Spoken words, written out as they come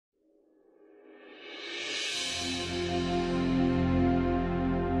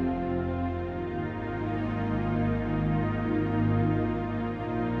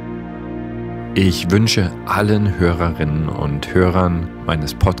Ich wünsche allen Hörerinnen und Hörern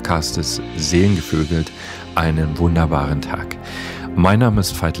meines Podcastes Seelengevögelt einen wunderbaren Tag. Mein Name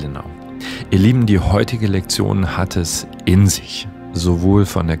ist Veit Lindau. Ihr Lieben, die heutige Lektion hat es in sich, sowohl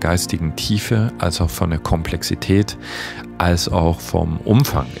von der geistigen Tiefe als auch von der Komplexität, als auch vom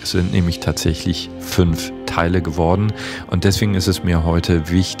Umfang. Es sind nämlich tatsächlich 5 Teile geworden und deswegen ist es mir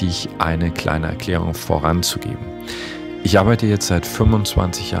heute wichtig, eine kleine Erklärung voranzugeben. Ich arbeite jetzt seit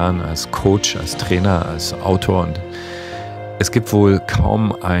 25 Jahren als Coach, als Trainer, als Autor und es gibt wohl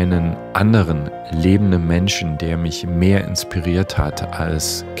kaum einen anderen lebenden Menschen, der mich mehr inspiriert hat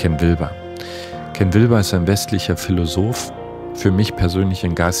als Ken Wilber. Ken Wilber ist ein westlicher Philosoph, für mich persönlich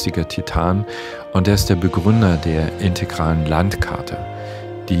ein geistiger Titan und er ist der Begründer der integralen Landkarte,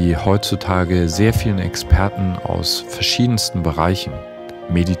 die heutzutage sehr vielen Experten aus verschiedensten Bereichen,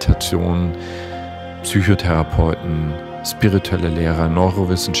 Meditation, Psychotherapeuten, spirituelle Lehrer,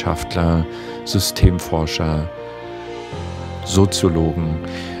 Neurowissenschaftler, Systemforscher, Soziologen,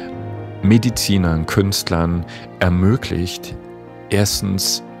 Medizinern, Künstlern ermöglicht,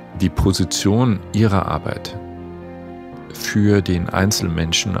 erstens die Position ihrer Arbeit für den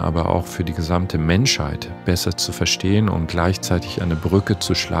Einzelmenschen, aber auch für die gesamte Menschheit besser zu verstehen und gleichzeitig eine Brücke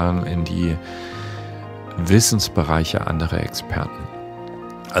zu schlagen in die Wissensbereiche anderer Experten.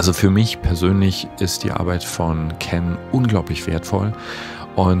 Also für mich persönlich ist die Arbeit von Ken unglaublich wertvoll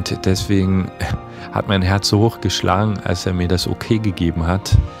und deswegen hat mein Herz so hoch geschlagen, als er mir das Okay gegeben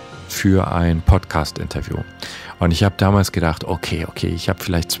hat für ein Podcast-Interview. Und ich habe damals gedacht, okay, ich habe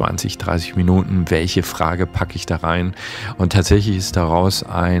vielleicht 20, 30 Minuten, welche Frage packe ich da rein? Und tatsächlich ist daraus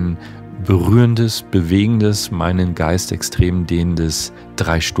ein berührendes, bewegendes, meinen Geist extrem dehnendes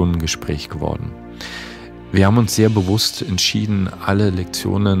 3-Stunden-Gespräch geworden. Wir haben uns sehr bewusst entschieden, alle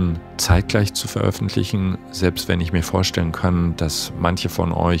Lektionen zeitgleich zu veröffentlichen, selbst wenn ich mir vorstellen kann, dass manche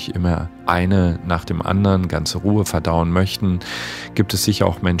von euch immer eine nach dem anderen ganze Ruhe verdauen möchten, gibt es sicher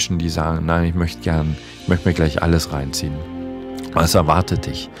auch Menschen, die sagen, nein, ich möchte mir gleich alles reinziehen. Was erwartet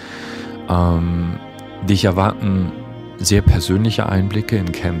dich? Dich erwarten sehr persönliche Einblicke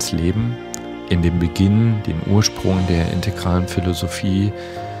in Kens Leben, in den Beginn, den Ursprung der integralen Philosophie.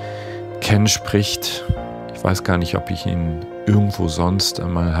 Ken spricht, ich weiß gar nicht, ob ich ihn irgendwo sonst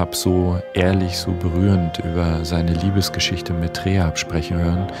einmal habe so ehrlich, so berührend über seine Liebesgeschichte mit Rehab sprechen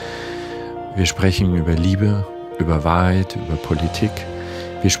hören. Wir sprechen über Liebe, über Wahrheit, über Politik.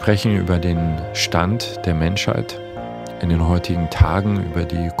 Wir sprechen über den Stand der Menschheit in den heutigen Tagen, über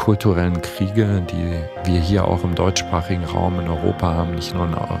die kulturellen Kriege, die wir hier auch im deutschsprachigen Raum in Europa haben, nicht nur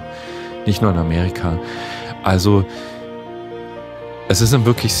in Amerika. Also es ist ein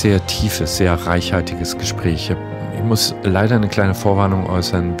wirklich sehr tiefes, sehr reichhaltiges Gespräch. Ich muss leider eine kleine Vorwarnung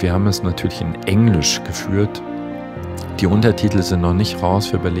äußern. Wir haben es natürlich in Englisch geführt. Die Untertitel sind noch nicht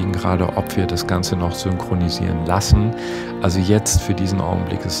raus. Wir überlegen gerade, ob wir das Ganze noch synchronisieren lassen. Also jetzt für diesen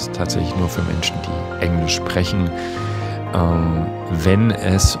Augenblick ist es tatsächlich nur für Menschen, die Englisch sprechen. Wenn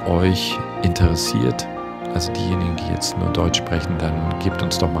es euch interessiert, also diejenigen, die jetzt nur Deutsch sprechen, dann gebt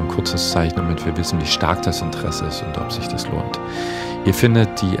uns doch mal ein kurzes Zeichen, damit wir wissen, wie stark das Interesse ist und ob sich das lohnt. Ihr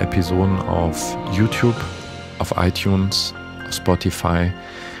findet die Episoden auf YouTube, auf iTunes, auf Spotify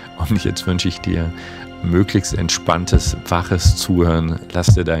und jetzt wünsche ich dir möglichst entspanntes, waches Zuhören.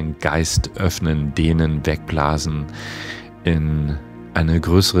 Lass dir deinen Geist öffnen, dehnen, wegblasen in eine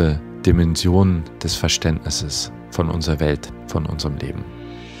größere Dimension des Verständnisses von unserer Welt, von unserem Leben.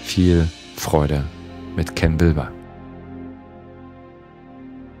 Viel Freude mit Ken Wilber.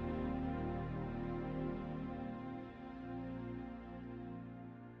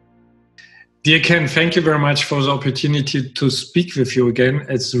 Dear Ken, thank you very much for the opportunity to speak with you again.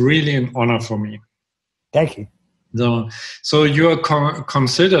 It's really an honor for me. Thank you. So you are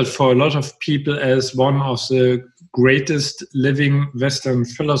considered for a lot of people as one of the greatest living Western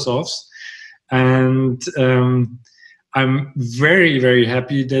philosophers. And I'm very, very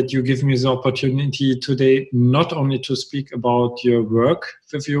happy that you give me the opportunity today not only to speak about your work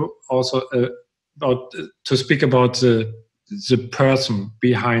with you, also to speak about the person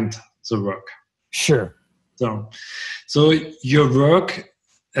behind the work. Sure. So your work,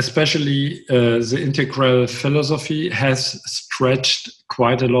 especially the integral philosophy, has stretched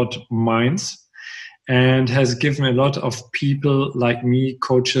quite a lot minds and has given a lot of people like me,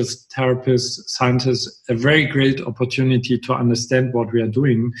 coaches, therapists, scientists, a very great opportunity to understand what we are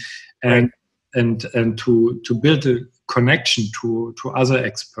doing and to build a connection to other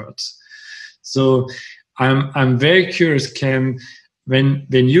experts. So I'm very curious, Ken, when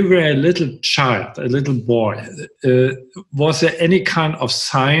you were a little child, a little boy, was there any kind of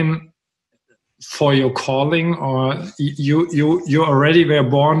sign for your calling, or you already were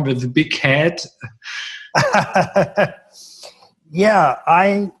born with a big head? Yeah,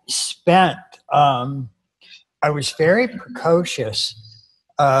 I spent, I was very precocious,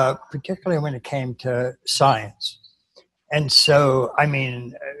 particularly when it came to science. And so, I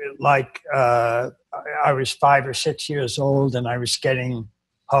mean, I was 5 or 6 years old and I was getting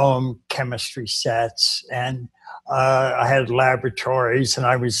home chemistry sets, and I had laboratories and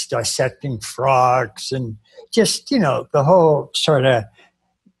I was dissecting frogs and just, the whole sort of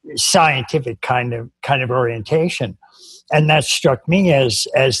scientific kind of orientation. And that struck me as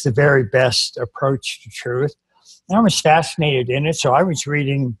the very best approach to truth. And I was fascinated in it. So I was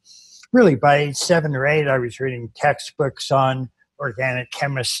reading, really by age 7 or 8, I was reading textbooks on organic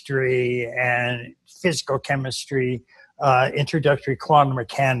chemistry and physical chemistry, introductory quantum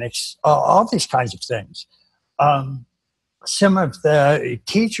mechanics, all these kinds of things. Some of the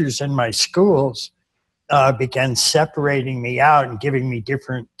teachers in my schools began separating me out and giving me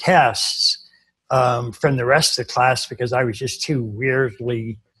different tests from the rest of the class because I was just too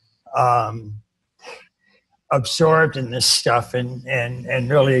weirdly absorbed in this stuff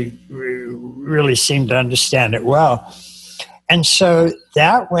and really seemed to understand it well. And so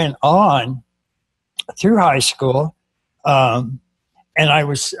that went on through high school. And I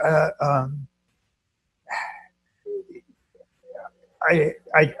was, I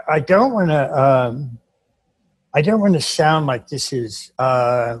don't want to sound like this is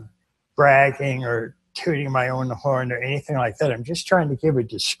bragging or tooting my own horn or anything like that. I'm just trying to give a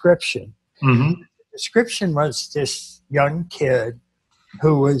description. Mm-hmm. The description was this young kid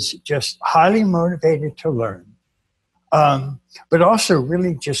who was just highly motivated to learn, but also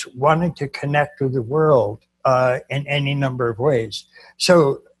really just wanted to connect with the world in any number of ways.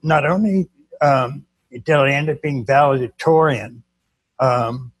 So not only did I end up being valedictorian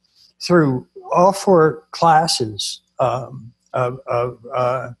through all 4 classes of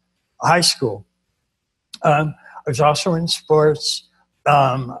high school, I was also in sports.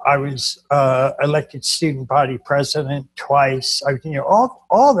 I was elected student body president twice.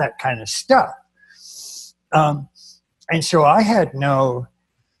 All that kind of stuff. And so I had no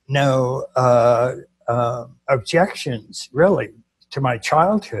objections really to my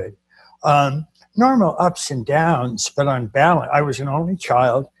childhood. Normal ups and downs, but on balance, I was an only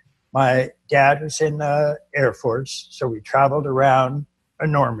child. My dad was in the Air Force, so we traveled around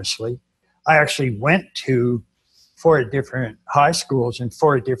enormously. I actually went to 4 different high schools in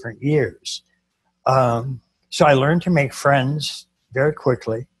 4 different years. So I learned to make friends very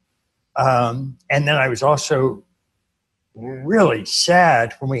quickly. And then I was also really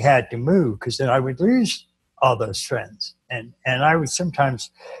sad when we had to move, because then I would lose all those friends. And I would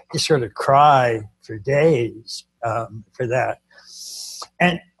sometimes just sort of cry for days for that.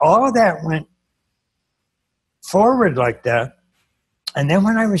 And all of that went forward like that. And then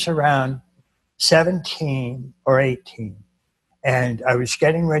when I was around 17 or 18, and I was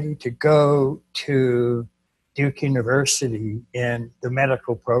getting ready to go to Duke University in the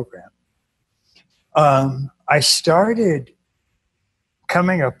medical program, I started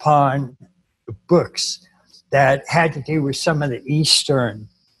coming upon books that had to do with some of the Eastern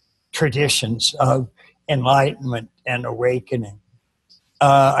traditions of enlightenment and awakening.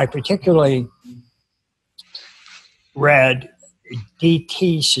 I particularly read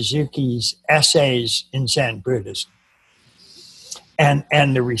D.T. Suzuki's Essays in Zen Buddhism.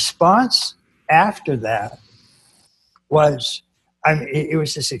 And the response after that was, it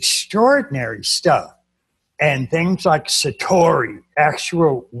was this extraordinary stuff. And things like Satori,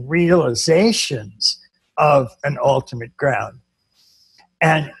 actual realizations of an ultimate ground.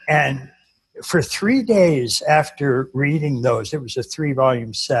 And for 3 days after reading those, it was a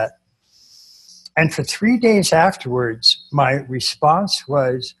 3-volume set. And for 3 days afterwards, my response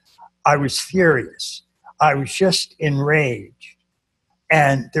was, I was furious. I was just enraged.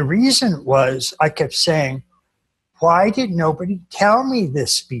 And the reason was, I kept saying, why did nobody tell me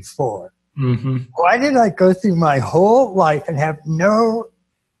this before? Mm-hmm. Why did I go through my whole life and have no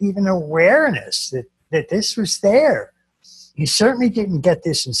even awareness that this was there? You certainly didn't get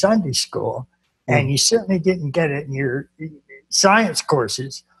this in Sunday school, and you certainly didn't get it in your science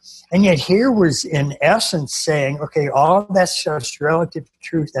courses. And yet here was, in essence, saying, okay, all that stuff's relative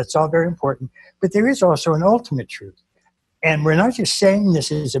truth. That's all very important. But there is also an ultimate truth. And we're not just saying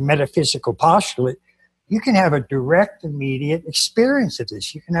this is a metaphysical postulate. You can have a direct, immediate experience of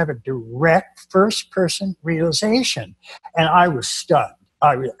this. You can have a direct first-person realization. And I was stunned.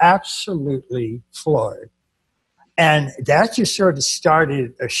 I was absolutely floored. And that just sort of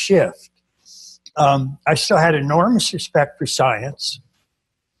started a shift. I still had enormous respect for science.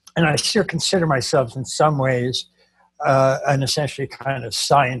 and I still consider myself in some ways an essentially kind of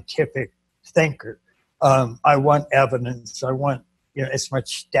scientific thinker. I want evidence. I want as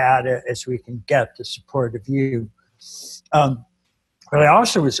much data as we can get to support a view. But I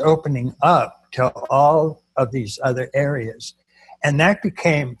also was opening up to all of these other areas. And that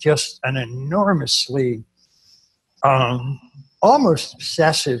became just an enormously, almost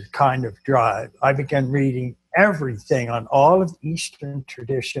obsessive kind of drive. I began reading everything on all of Eastern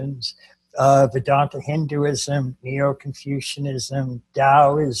traditions, Vedanta Hinduism, Neo-Confucianism,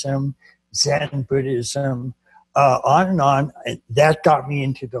 Taoism, Zen Buddhism, on and on. And that got me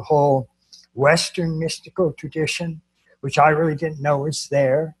into the whole Western mystical tradition, which I really didn't know was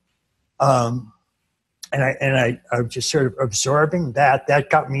there. And I was just sort of absorbing that. That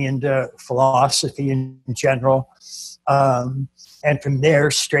got me into philosophy in general. And from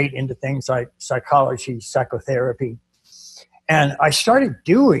there, straight into things like psychology, psychotherapy. And I started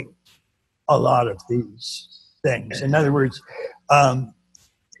doing a lot of these things. In other words,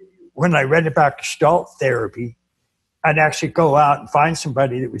 when I read about Gestalt therapy, I'd actually go out and find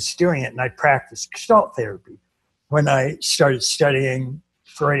somebody that was doing it, and I'd practice Gestalt therapy. When I started studying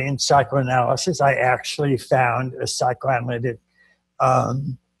Freudian psychoanalysis, I actually found a psychoanalytic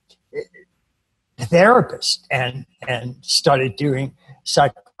therapist and started doing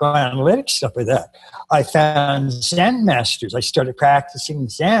psychoanalytic stuff with that. I found Zen masters. I started practicing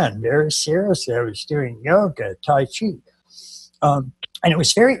Zen very seriously. I was doing yoga, Tai Chi. And it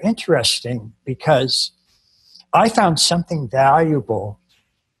was very interesting because I found something valuable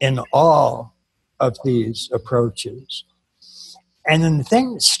in all of these approaches. And then the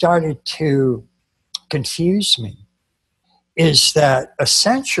thing that started to confuse me is that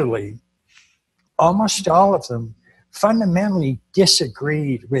essentially almost all of them fundamentally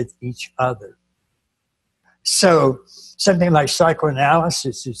disagreed with each other. So something like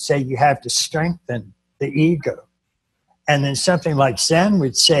psychoanalysis would say you have to strengthen the ego. And then something like Zen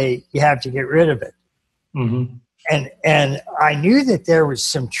would say you have to get rid of it. Mm-hmm. And I knew that there was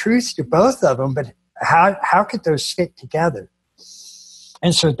some truth to both of them, but how could those fit together?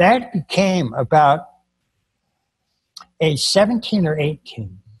 And so that became about age 17 or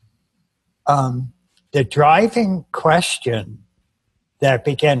 18. The driving question that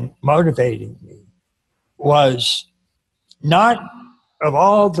began motivating me was not of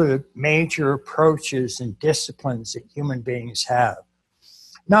all the major approaches and disciplines that human beings have,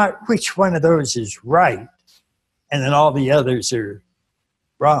 not which one of those is right and then all the others are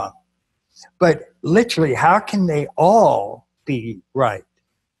wrong, but literally how can they all be right?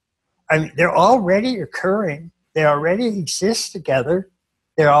 I mean, they're already occurring. They already exist together.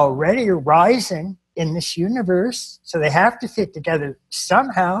 They're already arising in this universe. So they have to fit together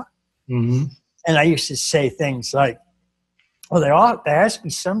somehow. Mm-hmm. And I used to say things like, well, there has to be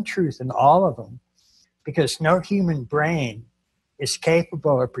some truth in all of them because no human brain is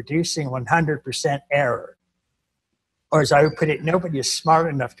capable of producing 100% error. Or as I would put it, nobody is smart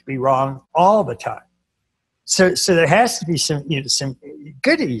enough to be wrong all the time. So there has to be some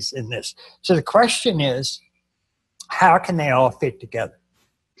goodies in this. So the question is, how can they all fit together?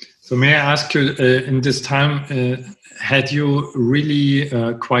 So may I ask you, in this time, had you really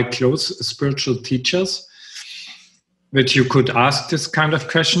quite close spiritual teachers that you could ask this kind of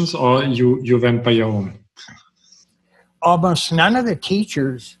questions, or you went by your own? Almost none of the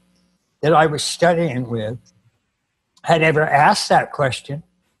teachers that I was studying with had ever asked that question,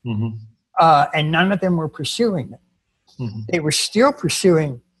 mm-hmm. And none of them were pursuing it. Mm-hmm. They were still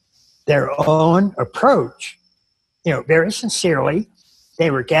pursuing their own approach, very sincerely. They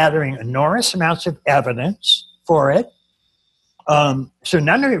were gathering enormous amounts of evidence for it. So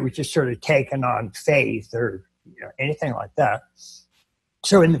none of it was just sort of taken on faith or anything like that.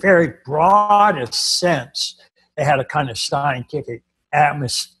 So in the very broadest sense, they had a kind of scientific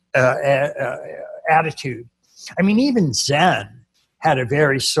attitude. I mean, even Zen had a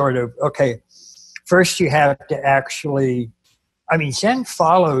very sort of, okay, first you have to actually, Zen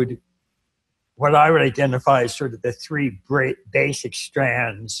followed what I would identify as sort of the three basic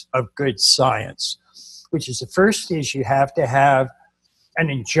strands of good science, which is the first is you have to have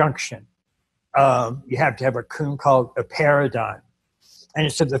an injunction. You have to have what Kuhn called a paradigm. And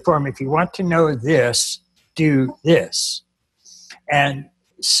it's of the form, if you want to know this, do this. And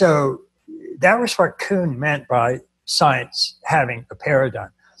so that was what Kuhn meant by science having a paradigm.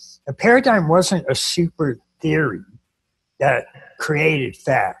 A paradigm wasn't a super theory that created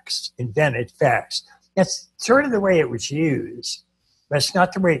facts, invented facts. That's sort of the way it was used, but it's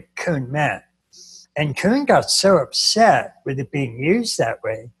not the way Kuhn meant. And Kuhn got so upset with it being used that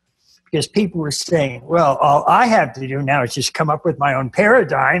way because people were saying, well, all I have to do now is just come up with my own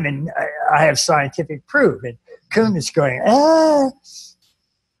paradigm and I have scientific proof. And Kuhn is going,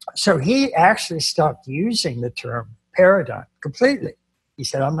 So he actually stopped using the term paradigm completely. He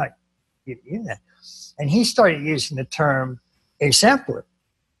said, I'm not using that. And he started using the term exemplar.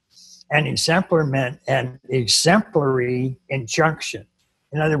 And exemplar meant an exemplary injunction.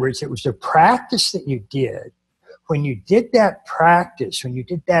 In other words, it was a practice that you did. When you did that practice, when you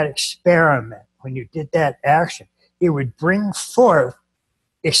did that experiment, when you did that action, it would bring forth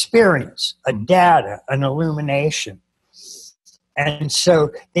experience, a data, an illumination. And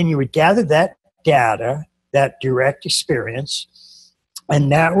so then you would gather that data, that direct experience, and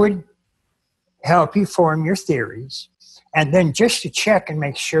that would help you form your theories. And then just to check and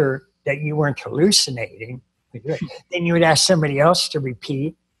make sure that you weren't hallucinating, then you would ask somebody else to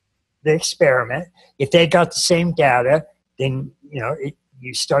repeat the experiment. If they got the same data, then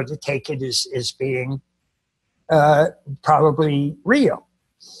you start to take it as being probably real.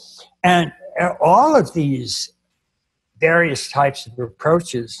 And all of these various types of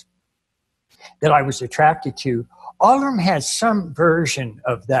approaches that I was attracted to, all of them had some version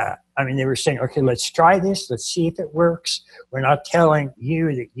of that. I mean, they were saying, okay, let's try this. Let's see if it works. We're not telling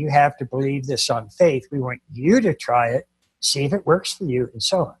you that you have to believe this on faith. We want you to try it, see if it works for you, and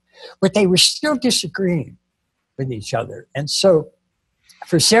so on. But they were still disagreeing with each other. And so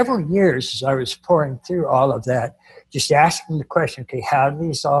for several years, as I was pouring through all of that, just asking the question, okay, how do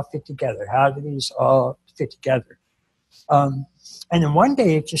these all fit together? How do these all fit together? And then one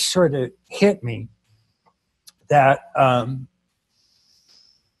day it just sort of hit me that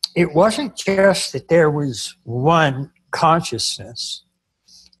it wasn't just that there was one consciousness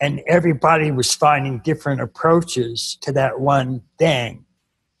and everybody was finding different approaches to that one thing.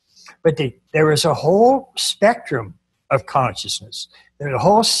 But there was a whole spectrum of consciousness. There was a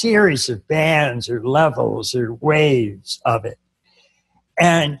whole series of bands or levels or waves of it.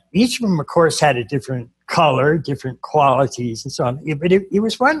 And each of them, of course, had a different color, different qualities, and so on. But it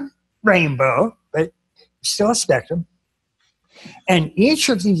was one rainbow, but still a spectrum. And each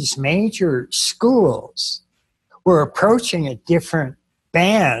of these major schools were approaching a different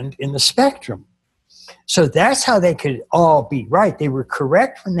band in the spectrum. So that's how they could all be right. They were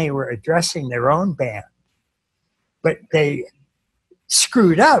correct when they were addressing their own band, but they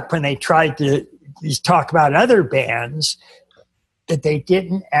screwed up when they tried to talk about other bands that they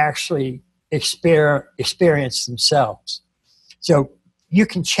didn't actually experience themselves. So you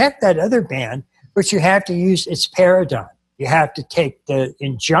can check that other band, but you have to use its paradigm. You have to take the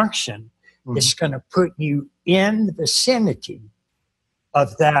injunction that's going to put you in the vicinity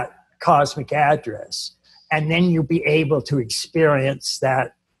of that cosmic address, and then you'll be able to experience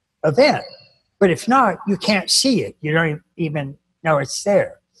that event. But if not, you can't see it. You don't even know it's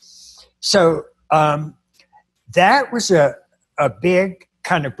there. So that was a big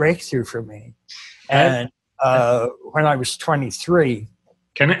kind of breakthrough for me. And when I was 23.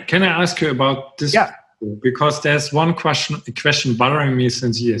 Can I ask you about this? Yeah. Because there's one question bothering me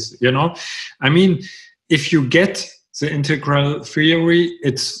since years. I mean, if you get the integral theory,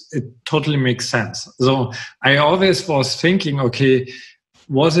 it totally makes sense. So I always was thinking, okay,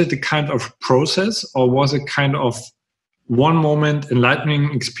 was it a kind of process or was it kind of one moment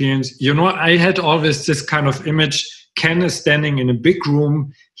enlightening experience? I had always this kind of image. Ken is standing in a big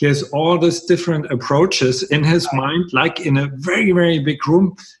room. He has all these different approaches in his mind, like in a very, very big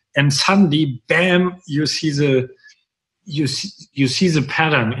room. And suddenly, bam! You see the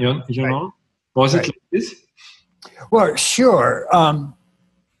pattern. You know, was it like this? Well, sure.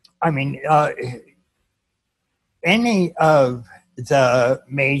 I mean, any of the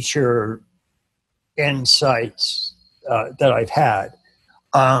major insights that I've had,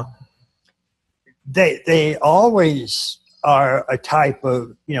 they always are a type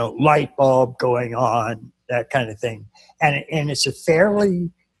of light bulb going on, that kind of thing, and it's a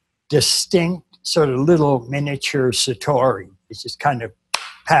fairly distinct sort of little miniature satori. It's just kind of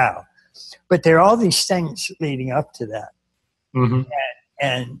pow. But there are all these things leading up to that. Mm-hmm.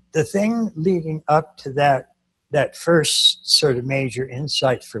 And the thing leading up to that first sort of major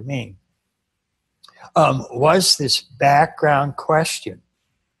insight for me was this background question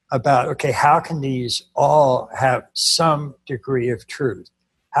about, okay, how can these all have some degree of truth?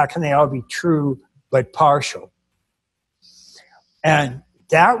 How can they all be true but partial? And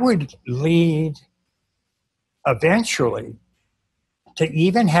that would lead eventually to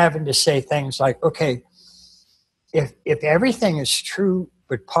even having to say things like, okay, if everything is true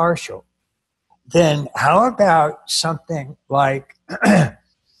but partial, then how about something like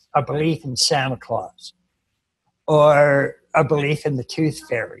a belief in Santa Claus or a belief in the tooth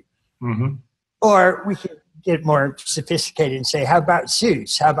fairy Mm-hmm. Or we could get more sophisticated and say, how about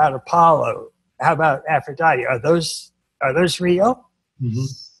Zeus? How about Apollo? How about Aphrodite? Are those real? Mm-hmm.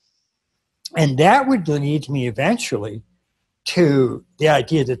 And that would lead me eventually to the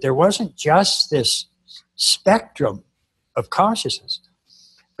idea that there wasn't just this spectrum of consciousness,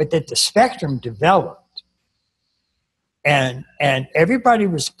 but that the spectrum developed, and everybody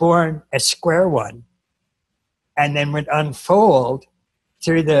was born at square one, and then would unfold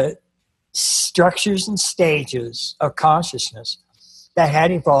through the structures and stages of consciousness that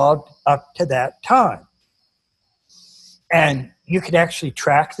had evolved up to that time. And you could actually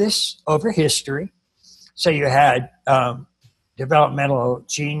track this over history. So you had developmental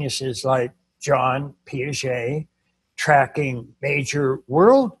geniuses like John Piaget tracking major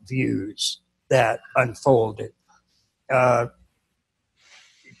worldviews that unfolded. To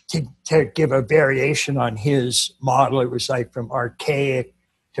give a variation on his model, it was like from archaic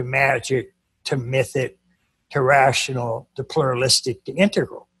to magic to mythic to rational to pluralistic to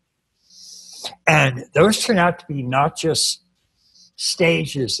integral. And those turn out to be not just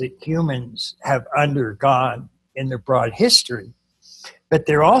stages that humans have undergone in their broad history, but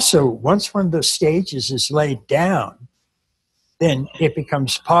they're also, once one of those stages is laid down, then it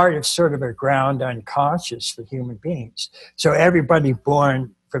becomes part of sort of a ground unconscious for human beings. So everybody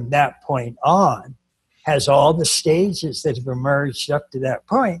born from that point on has all the stages that have emerged up to that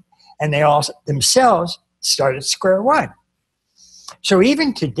point, and they all themselves start at square one. So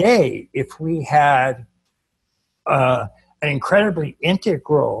even today, if we had an incredibly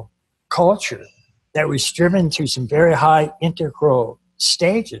integral culture that was driven through some very high integral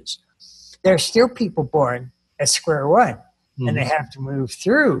stages, there are still people born at square one, and they have to move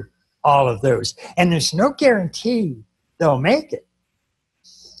through all of those. And there's no guarantee they'll make it.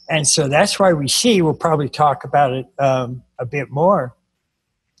 And so that's why we see, we'll probably talk about it a bit more,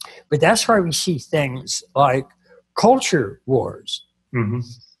 but that's why we see things like culture wars,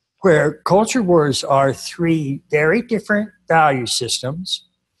 where culture wars are three very different value systems,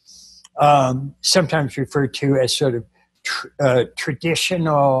 sometimes referred to as sort of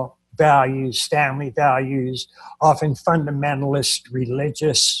traditional values, family values, often fundamentalist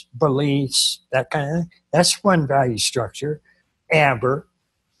religious beliefs, that kind of thing. That's one value structure, amber.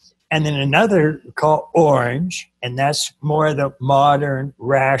 And then another called orange, and that's more the modern,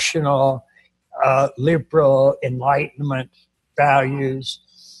 rational, liberal, enlightenment values.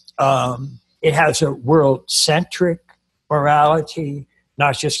 It has a world-centric morality,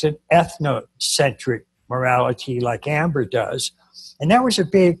 not just an ethnocentric morality like amber does. And that was a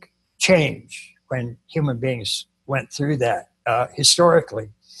big change when human beings went through that historically.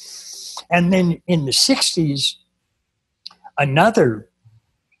 And then in the 60s, another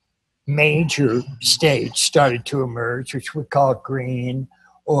major stage started to emerge, which we call green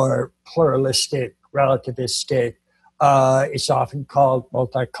or pluralistic, relativistic. It's often called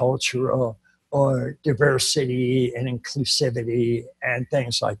multicultural or diversity and inclusivity and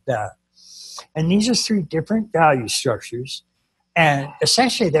things like that. And these are three different value structures, and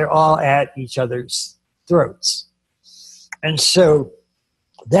essentially they're all at each other's throats. And so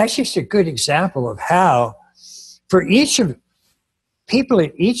that's just a good example of how, for each of people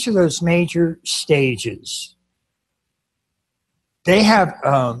at each of those major stages, they have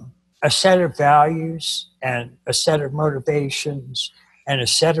a set of values and a set of motivations and a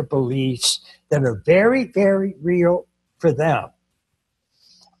set of beliefs that are very, very real for them.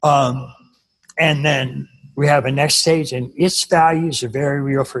 And then we have a next stage, and its values are very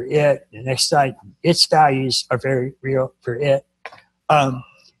real for it. The next side, its values are very real for it.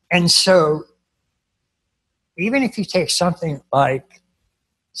 And so even if you take something like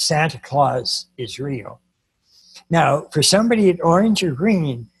Santa Claus is real, now for somebody at orange or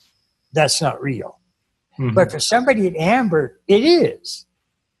green, that's not real. But for somebody at amber, it is.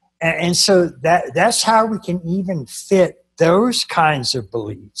 And so that's how we can even fit those kinds of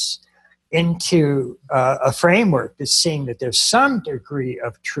beliefs into a framework that's seeing that there's some degree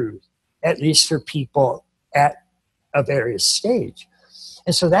of truth, at least for people at a various stage.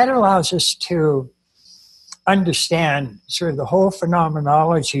 And so that allows us to understand sort of the whole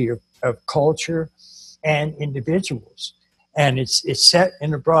phenomenology of culture and individuals. And it's set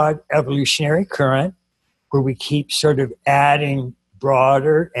in a broad evolutionary current where we keep sort of adding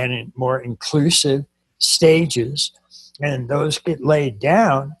broader and more inclusive stages, and those get laid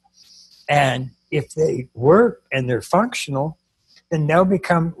down. And if they work and they're functional, then they'll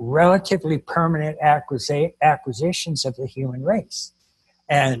become relatively permanent acquisitions of the human race.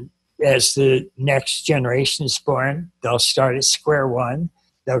 And as the next generation is born, they'll start at square one.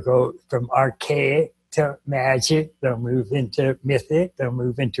 They'll go from archaic to magic, they'll move into mythic, they'll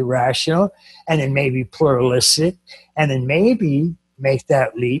move into rational, and then maybe pluralistic, and then maybe make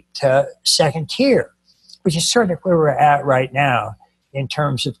that leap to second tier, which is sort of where we're at right now in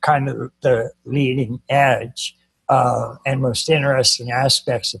terms of kind of the leading edge and most interesting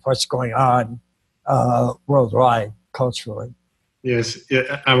aspects of what's going on worldwide culturally. Yes,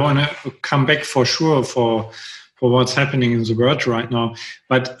 yeah, I want to come back for sure for what's happening in the world right now.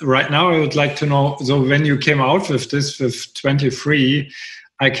 But right now I would like to know, so when you came out with this with 23,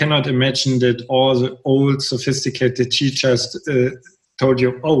 I cannot imagine that all the old sophisticated teachers told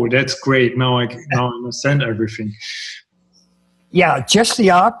you, oh, that's great, now I understand everything. Yeah, just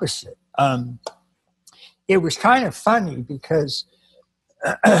the opposite. It was kind of funny because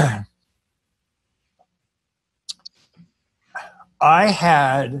I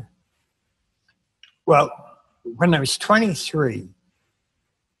had, well, when I was 23,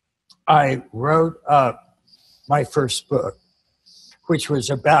 I wrote up my first book, which was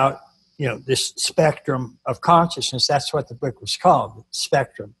about, this spectrum of consciousness. That's what the book was called,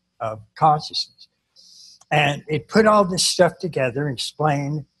 Spectrum of Consciousness. And it put all this stuff together and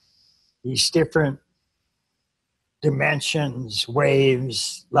explained these different dimensions,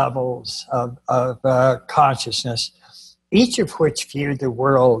 waves, levels of consciousness, each of which viewed the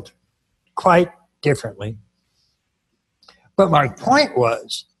world quite differently. But my point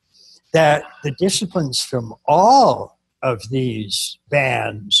was that the disciplines from all of these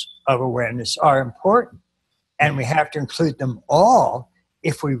bands of awareness are important, and we have to include them all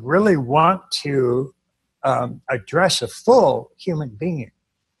if we really want to address a full human being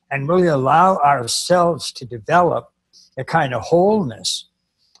and really allow ourselves to develop the kind of wholeness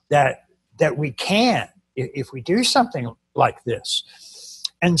that we can if we do something like this.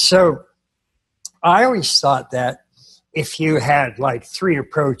 And so I always thought that if you had like three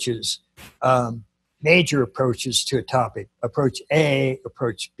approaches, major approaches to a topic, approach A,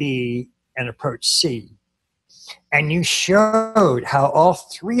 approach B, and approach C, and you showed how all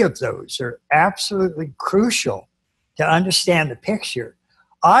three of those are absolutely crucial to understand the picture,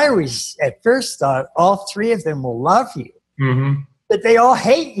 I always at first thought all three of them will love you, but they all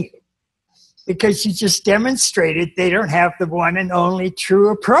hate you because you just demonstrated they don't have the one and only true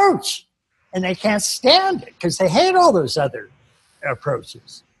approach. And they can't stand it because they hate all those other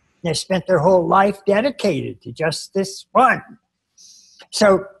approaches. They spent their whole life dedicated to just this one.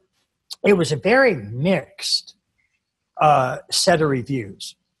 So it was a very mixed set of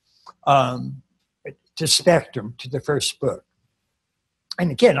reviews to Spectrum, to the first book.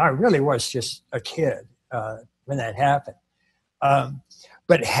 And again, I really was just a kid when that happened.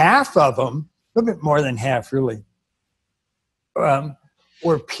 But half of them, a little bit more than half really,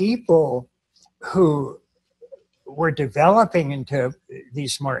 were people who were developing into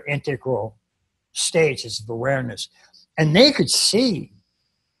these more integral stages of awareness. And they could see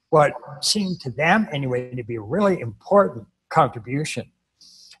what seemed to them anyway to be a really important contribution.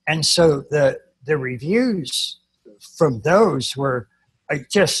 And so the reviews from those were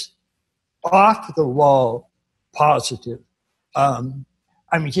just off the wall positive. I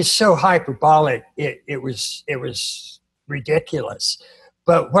mean, just so hyperbolic, it was ridiculous.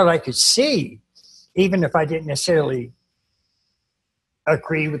 But what I could see, even if I didn't necessarily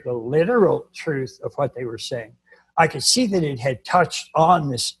agree with the literal truth of what they were saying, I could see that it had touched on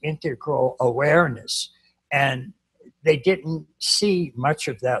this integral awareness, and they didn't see much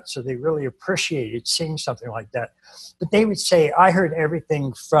of that, so they really appreciated seeing something like that. But they would say, I heard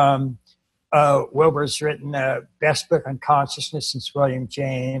everything from Wilber's written best book on consciousness since William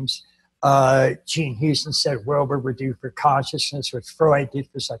James. Gene Houston said Wilber would do for consciousness what Freud did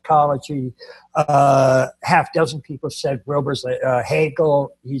for psychology. Half dozen people said Wilber's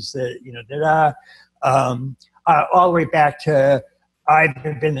Hegel. He's the, all the way back to, I've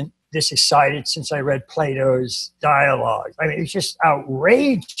been this excited since I read Plato's Dialogue. I mean, it's just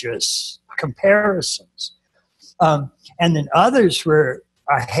outrageous comparisons. And then others were,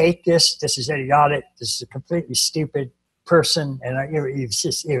 I hate this. This is idiotic. This is a completely stupid person. And it was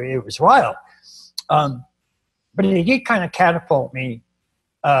just, it was wild. But it did kind of catapult me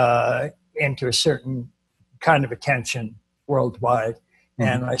into a certain kind of attention worldwide. Mm-hmm.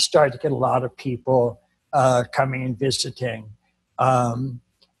 And I started to get a lot of people coming and visiting.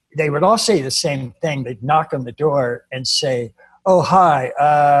 They would all say the same thing. They'd knock on the door and say, oh, hi,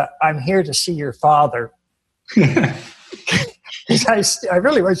 I'm here to see your father. I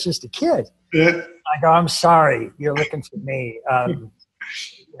really was just a kid. Yeah. I go, I'm sorry, you're looking for me.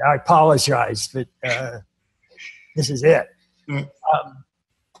 I apologize, but this is it.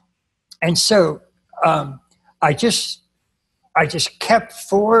 And so I just I just kept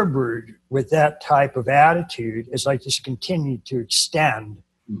forward with that type of attitude as I just continued to extend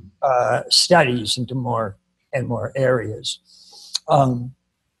studies into more and more areas, and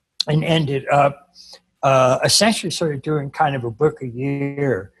ended up essentially sort of doing kind of a book a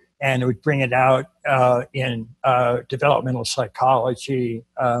year, and it would bring it out in developmental psychology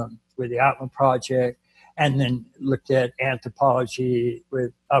with the Atman Project, and then looked at anthropology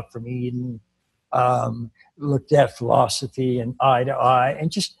with Up from Eden, looked at philosophy and Eye to Eye,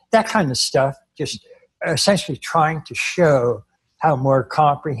 and just that kind of stuff, just essentially trying to show how more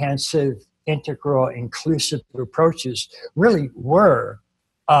comprehensive, integral, inclusive approaches really were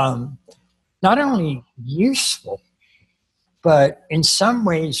not only useful, but in some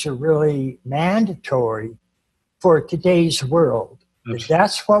ways are really mandatory for today's world.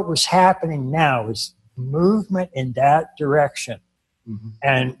 That's what was happening now, is movement in that direction. Mm-hmm.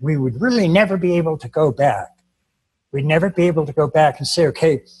 And we would really never be able to go back. We'd never be able to go back and say,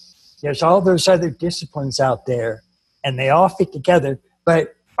 okay, there's all those other disciplines out there and they all fit together,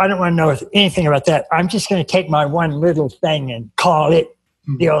 but I don't want to know anything about that. I'm just going to take my one little thing and call it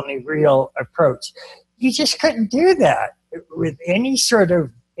the only real approach. You just couldn't do that with any sort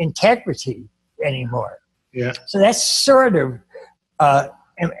of integrity anymore. Yeah. So that's sort of,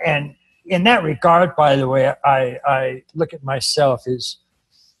 and in that regard, by the way, I look at myself as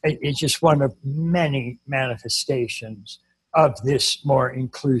it's just one of many manifestations of this more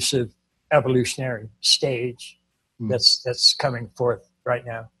inclusive evolutionary stage that's coming forth right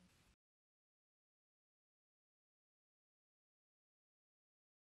now.